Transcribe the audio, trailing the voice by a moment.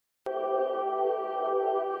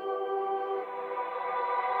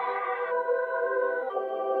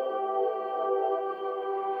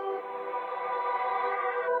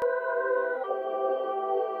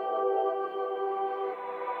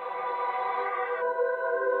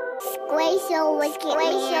Squae so wicked,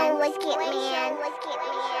 man.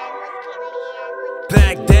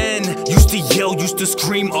 Back then, used to yell, used to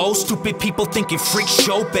scream, oh, stupid people thinking freak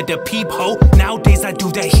show, better peep ho. Nowadays I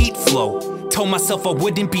do that heat flow. Told myself I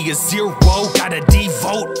wouldn't be a zero, gotta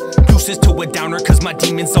devote. Deuces to a downer, cause my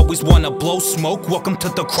demons always wanna blow smoke. Welcome to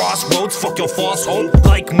the crossroads, fuck your false hope.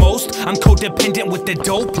 Like most, I'm codependent with the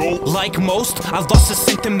dope. Like most, I lost a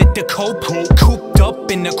sentiment to cope. Cooped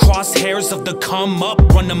up in the crosshairs of the come up.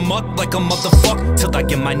 Run amok like a motherfucker till I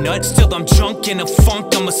get my nuts. Still I'm drunk in a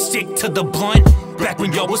funk, I'ma stick to the blunt. Back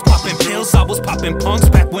when y'all was popping pills, I was popping punks.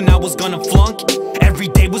 Back when I was gonna flunk, every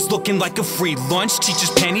day was looking like a free lunch.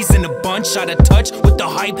 Teachers' panties in a bunch, out of touch with the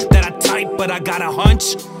hype that I type, but I got a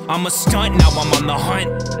hunch. I'm a stunt, now I'm on the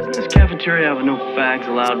hunt. Doesn't this cafeteria have a no fags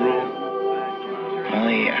allowed rule? Well,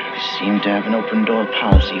 they seem to have an open door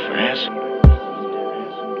policy for us.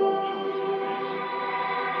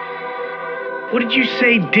 What did you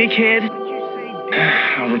say, dickhead?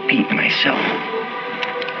 I'll repeat myself.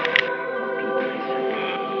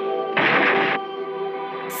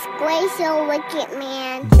 Squae so wicked,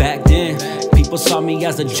 man. Back then, people saw me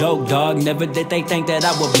as a joke, dog. Never did they think that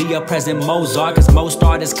I would be a present Mozart. Cause most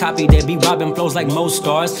artists copy, they be robbing flows like most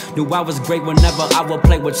stars. Knew I was great whenever I would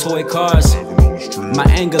play with toy cars. My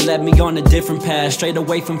anger led me on a different path, straight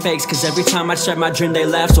away from fakes. Cause every time I share my dream they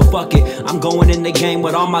laugh, so fuck it. I'm going in the game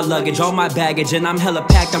with all my luggage, all my baggage. And I'm hella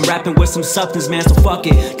packed, I'm rapping with some substance, man, so fuck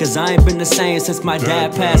it. Cause I ain't been the same since my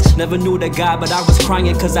dad passed. Never knew the guy, but I was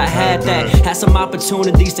crying cause I had that. Had some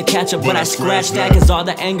opportunities to catch up, but I scratched that. Cause all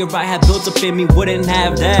the anger I had built up in me wouldn't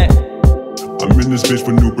have that. I'm in this bitch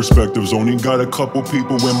for new perspectives. Only got a couple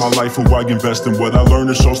people in my life who I invest in. What I learn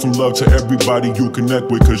is show some love to everybody you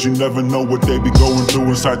connect with. Cause you never know what they be going through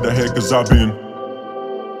inside the head. Cause I've been